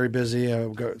going to be very busy.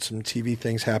 I've got some TV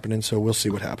things happening, so we'll see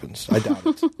what happens. I doubt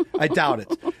it. I doubt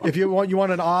it. If you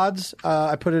want an odds,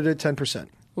 I put it at 10%.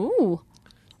 Ooh.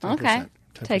 10%, okay.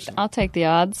 10%. I'll take the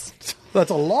odds.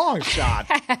 That's a long shot.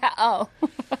 Oh.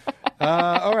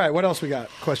 All right. What else we got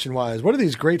question-wise? What are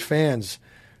these great fans?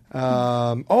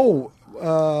 Grayson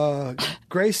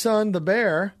the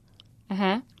Bear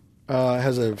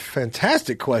has a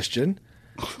fantastic question.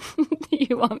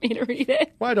 You want me to read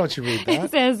it? Why don't you read that?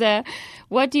 It says,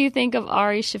 what do you think of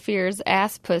Ari Shafir's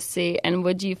ass pussy, and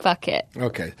would you fuck it?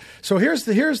 Okay. So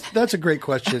that's a great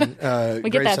question. We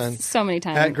get that so many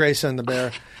times. At Grayson the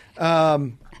Bear.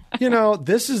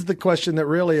 This is the question that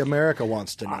really America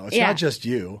wants to know. It's not just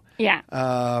you. Yeah.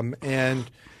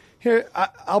 And here,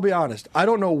 I'll be honest. I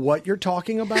don't know what you're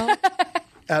talking about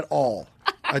at all.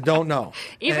 I don't know.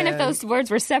 Even if those words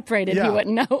were separated, you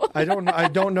wouldn't know. I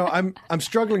don't know. I'm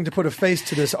struggling to put a face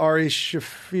to this Ari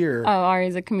Shafir. Oh,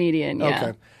 Ari's a comedian. Yeah.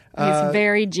 Okay. He's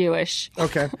very Jewish.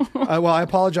 Okay. Well, I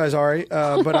apologize, Ari,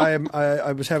 but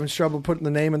I was having trouble putting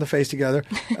the name and the face together.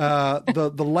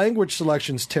 The language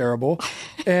selection's terrible,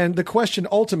 and the question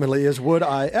ultimately is, would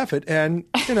I F it? And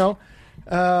no.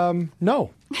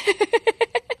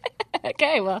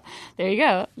 Okay, well, there you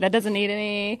go. That doesn't need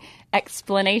any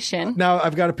explanation. Now,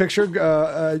 I've got a picture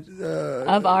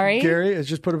of Ari. Gary has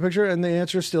just put a picture, and the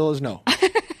answer still is no.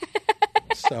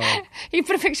 So you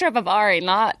put a picture up of Ari,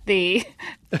 not the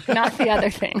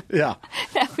other thing. Yeah,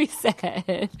 that we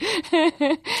said.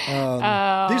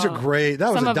 These are great.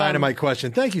 That was a dynamite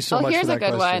question. Thank you so much for that question.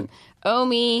 Here's a good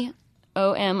one.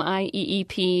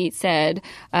 OMIEEP said,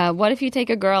 what if you take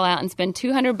a girl out and spend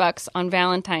 $200 on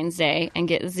Valentine's Day and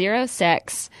get zero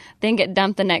sex, then get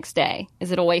dumped the next day?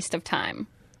 Is it a waste of time?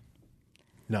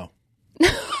 No.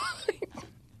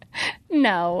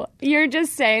 No. You're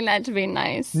just saying that to be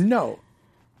nice. No.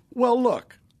 Well,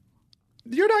 look.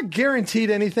 You're not guaranteed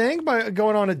anything by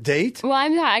going on a date. Well,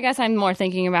 I guess I'm more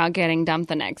thinking about getting dumped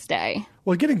the next day.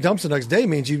 Well, getting dumped the next day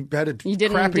means you had a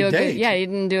crappy date. You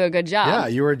didn't do a good job. Yeah,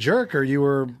 you were a jerk, or you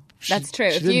were. That's true.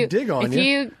 She didn't dig on you. If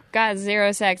you got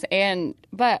zero sex,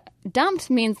 but dumped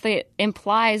means that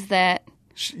implies that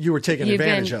you were taken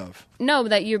advantage of. No,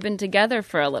 that you've been together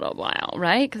for a little while,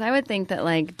 right? Because I would think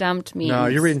that dumped means. No,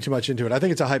 you're reading too much into it. I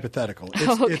think it's a hypothetical.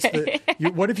 Okay.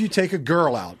 What if you take a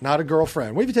girl out, not a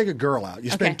girlfriend? What if you take a girl out?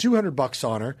 You spend $200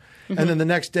 on her, and then the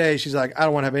next day she's like, "I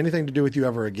don't want to have anything to do with you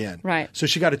ever again." Right. So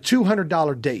she got a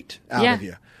 $200 date out of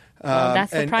you. Well,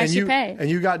 that's the price you pay, and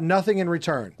you got nothing in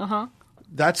return.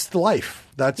 That's the life.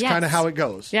 That's kind of how it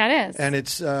goes. Yeah, it is. And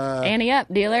it's ante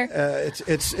up, dealer.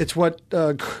 It's what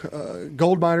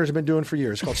gold miners have been doing for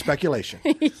years. It's called speculation.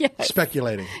 Yes.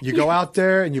 Speculating. You go out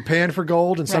there and you're paying for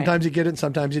gold, and sometimes you get it, and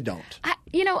sometimes you don't.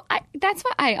 that's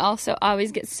what I also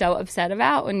always get so upset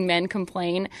about when men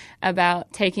complain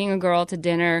about taking a girl to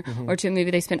dinner or to a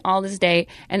movie. They spend all this day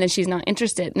and then she's not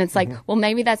interested. And it's like, well,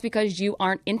 maybe that's because you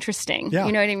aren't interesting. Yeah.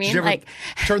 You know what I mean? Did you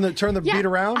ever turn the beat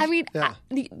around? I mean,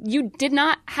 you did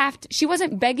not have to. She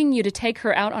wasn't begging you to take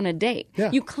her out on a date.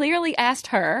 Yeah. You clearly asked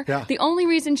her. Yeah. The only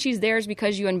reason she's there is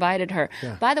because you invited her.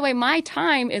 Yeah. By the way, my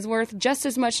time is worth just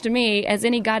as much to me as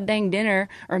any goddamn dinner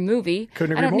or movie.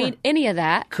 Couldn't agree I don't more. need any of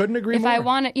that. Couldn't agree if more. I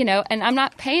want it, and I'm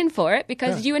not paying for it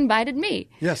because you invited me.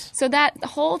 Yes. So that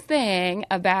whole thing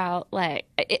about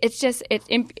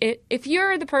if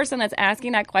you're the person that's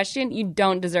asking that question, you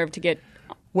don't deserve to get.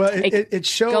 Well, it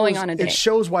shows. Going on a date. It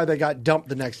shows why they got dumped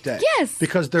the next day. Yes,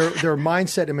 because their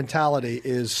mindset and mentality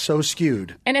is so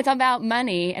skewed. And it's about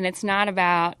money, and it's not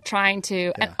about trying to.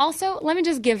 Yeah. And also, let me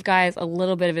just give guys a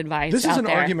little bit of advice. This is an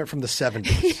there. argument from the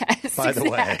 70s. Yes, by the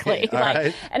exactly. way. All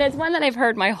right? And it's one that I've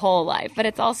heard my whole life. But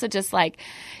it's also just like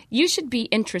you should be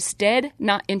interested,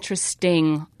 not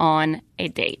interesting on a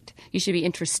date. You should be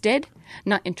interested,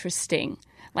 not interesting.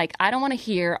 Like, I don't want to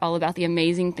hear all about the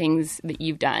amazing things that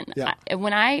you've done. Yeah.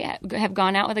 When I have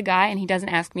gone out with a guy and he doesn't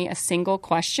ask me a single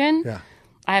question,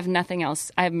 I have nothing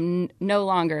else. I'm no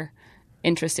longer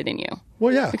interested in you.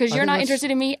 Well, yeah. Because you're not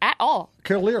interested in me at all.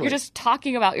 Clearly. You're just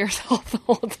talking about yourself the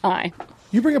whole time.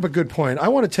 You bring up a good point. I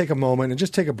want to take a moment and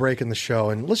just take a break in the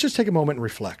show, and let's just take a moment and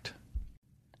reflect.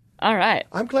 All right.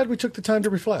 I'm glad we took the time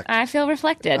to reflect. I feel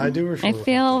reflected. I do I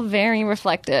feel very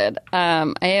reflected.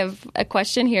 I have a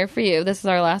question here for you. This is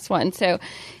our last one. So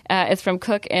it's from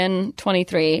Cook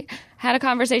N23. Had a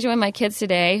conversation with my kids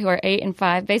today who are 8 and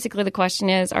 5. Basically, the question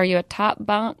is, are you a top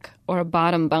bunk or a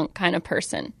bottom bunk kind of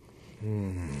person?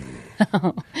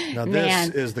 Now, this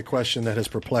is the question that has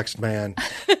perplexed man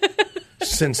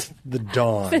since the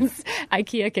dawn. Since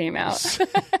IKEA came out.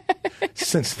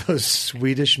 Since those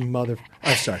Swedish I'm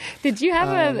sorry. Did you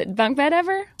have a bunk bed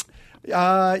ever?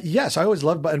 Yes, I always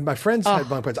loved, and my friends had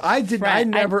bunk beds. I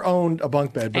never owned a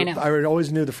bunk bed, but I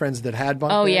always knew the friends that had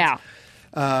bunk beds. Oh, yeah.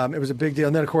 It was a big deal.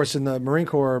 And then, of course, in the Marine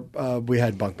Corps, we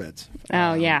had bunk beds.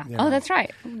 Oh, yeah. Oh, that's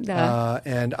right.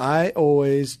 And I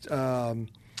always,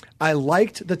 I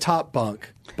liked the top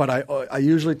bunk, but I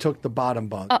usually took the bottom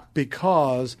bunk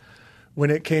because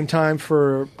when it came time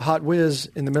for Hot Whiz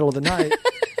in the middle of the night.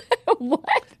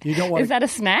 What? You don't want Is that a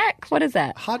snack? What is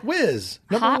that? Hot Whiz.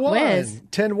 Number Hot 1. Whiz.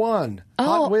 10-1.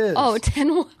 Hot Whiz. Oh,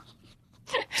 10-1.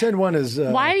 10-1 is...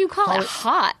 Why do you call it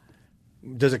hot?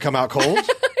 Does it come out cold?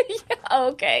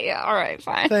 Okay. Yeah. All right.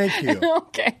 Fine. Thank you.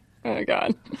 Okay. Oh,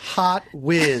 God. Hot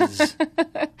Whiz.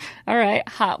 All right.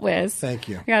 Hot Whiz. Thank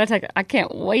you. I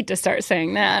can't wait to start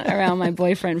saying that around my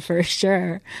boyfriend for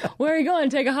sure. Where are you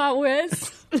going? Take a Hot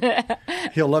Whiz?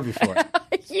 He'll love you for it.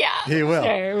 Yeah. He will.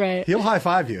 Sure, right. He'll high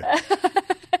five you.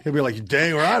 He'll be like,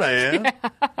 dang right I am.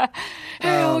 Yeah.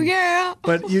 Hell yeah.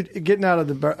 But getting out of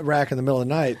the rack in the middle of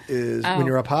the night is when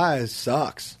you're up high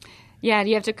sucks. Yeah, do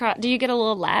you have to do you get a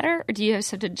little ladder or do you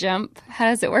just have to jump? How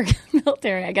does it work in the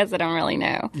military? I guess I don't really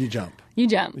know. You jump. You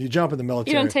jump. You jump in the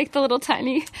military. You don't take the little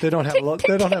tiny. They don't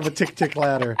have a tick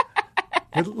ladder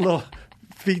with little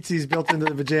feetsies built into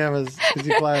the pajamas as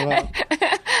you climb up.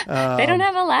 They don't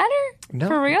have a ladder? No.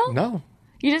 For real? No.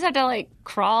 You just have to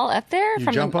crawl up there?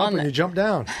 You jump up and you jump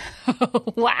down.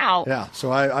 Wow. Yeah.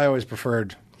 So I always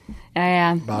preferred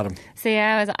bottom. See,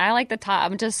 I like the top.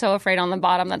 I'm just so afraid on the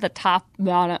bottom that the top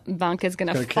bunk is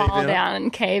going to fall down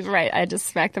and cave. Right. I just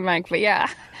smacked the mic. But yeah,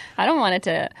 I don't want it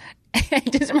to.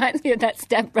 It just reminds me of that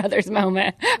Step Brothers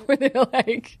moment where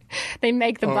they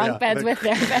make the bunk beds with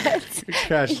their beds.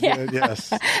 Gosh, yes.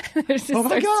 They're just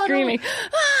screaming.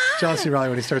 John C. Reilly,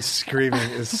 when he starts screaming,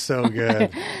 is so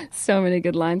good. So many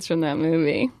good lines from that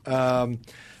movie.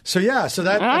 So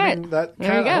that right.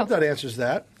 I hope that answers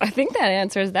that. I think that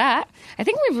answers that. I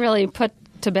think we've really put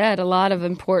to bed a lot of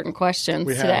important questions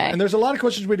today. And there's a lot of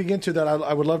questions we dig into that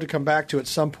I would love to come back to at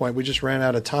some point. We just ran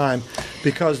out of time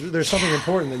because there's something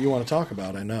important that you want to talk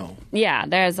about, I know. Yeah,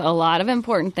 there's a lot of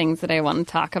important things that I want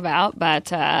to talk about, but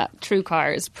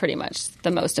TrueCar is pretty much the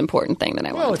most important thing that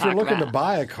I want to talk about. Well, if you're looking to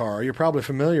buy a car, you're probably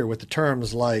familiar with the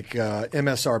terms like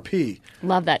MSRP.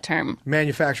 Love that term.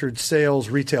 Manufactured Sales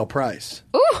Retail Price.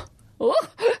 Ooh.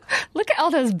 Look at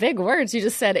all those big words you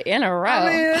just said in a row.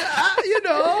 I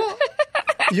mean,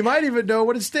 you might even know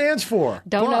what it stands for.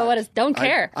 Don't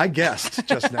care. I guessed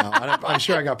just now. I'm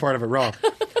sure I got part of it wrong.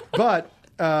 But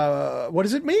what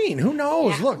does it mean? Who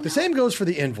knows? Yeah, Look, the same goes for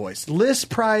the invoice. List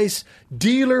price,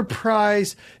 dealer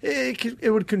price.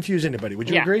 It would confuse anybody. Would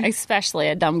you agree? Especially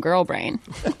a dumb girl brain.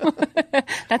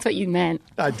 That's what you meant.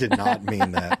 I did not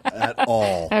mean that at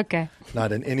all. Okay.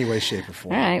 Not in any way, shape, or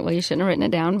form. All right. Well, you shouldn't have written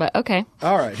it down, but okay.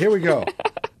 All right. Here we go.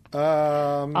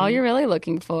 All you're really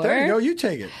looking for There you go. You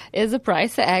take it. is a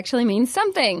price that actually means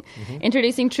something.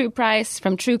 Introducing True Price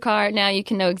from TrueCar. Now you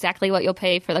can know exactly what you'll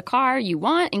pay for the car you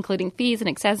want, including fees and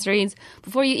accessories,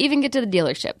 before you even get to the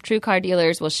dealership. TrueCar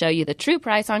dealers will show you the true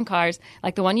price on cars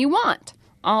like the one you want,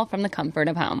 all from the comfort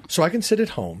of home. So I can sit at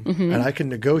home and I can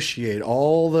negotiate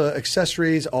all the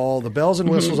accessories, all the bells and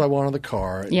whistles I want on the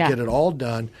car, and get it all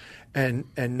done and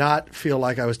not feel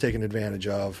like I was taken advantage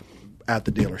of at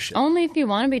the dealership. Only if you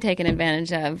want to be taken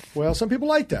advantage of. Well, some people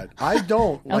like that. I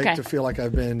don't like to feel like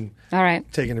I've been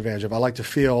taken advantage of. I like to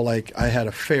feel like I had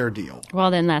a fair deal.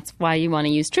 Well, then that's why you want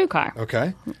to use TrueCar.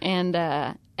 Okay.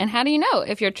 And how do you know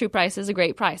if your true price is a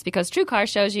great price? Because TrueCar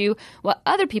shows you what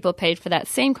other people paid for that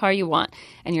same car you want.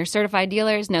 And your certified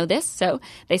dealers know this, so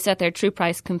they set their true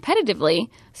price competitively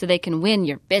so they can win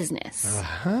your business.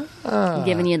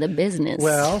 Giving you the business.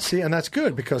 Well, see, and that's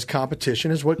good because competition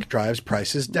is what drives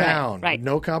prices down. Right. With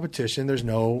no competition, there's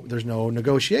no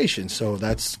negotiation. So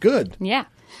that's good. Yeah.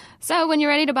 So when you're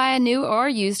ready to buy a new or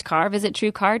used car, visit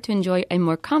TrueCar to enjoy a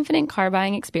more confident car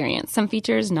buying experience. Some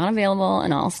features not available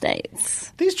in all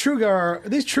states. These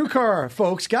TrueCar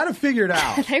folks got to figure it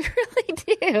out. They really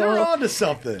do. They're on to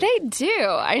something. They do.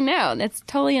 I know. That's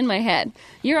totally in my head.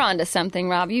 You're on to something,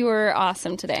 Rob. You were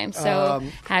awesome today. I'm so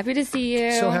happy to see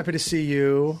you. So happy to see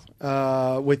you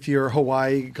with your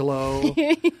Hawaii glow.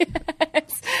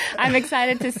 Yes. I'm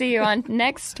excited to see you on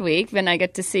next week when I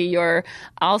get to see your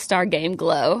All-Star Game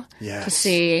glow. Yes. To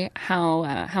see how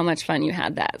much fun you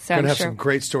had that. So We're going to I'm have sure. some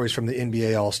great stories from the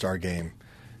NBA All-Star Game.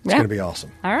 It's going to be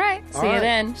awesome. All right. See you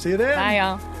then. See you then. Bye,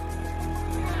 y'all.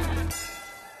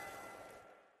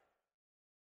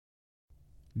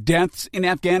 Deaths in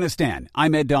Afghanistan.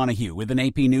 I'm Ed Donahue with an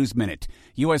AP News Minute.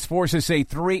 U.S. forces say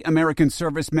 3 American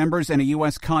service members and a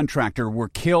U.S. contractor were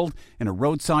killed in a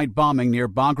roadside bombing near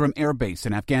Bagram Air Base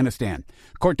in Afghanistan.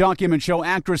 Court documents show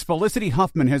actress Felicity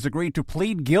Huffman has agreed to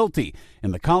plead guilty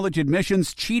in the college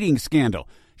admissions cheating scandal.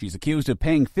 She's accused of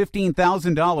paying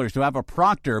 $15,000 to have a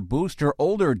proctor boost her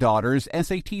older daughter's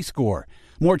SAT score.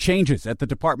 More changes at the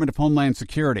Department of Homeland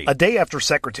Security. A day after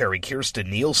Secretary Kirstjen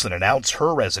Nielsen announced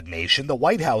her resignation, the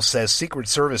White House says Secret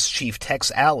Service Chief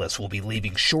Tex Alice will be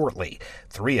leaving shortly.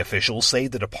 3 officials say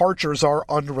the departures are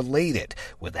unrelated,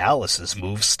 with Alice's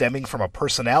move stemming from a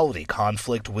personality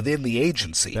conflict within the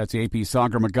agency. That's AP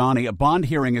Sagar Magani. A bond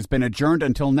hearing has been adjourned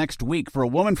until next week for a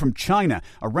woman from China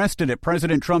arrested at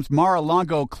President Trump's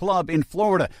Mar-a-Lago club in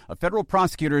Florida. A federal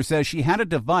prosecutor says she had a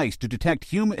device to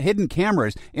detect hidden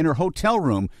cameras in her hotel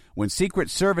room when Secret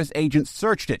Service agents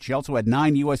searched it. She also had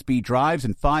 9 USB drives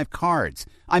and 5 cards.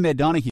 I'm Ed Donahue.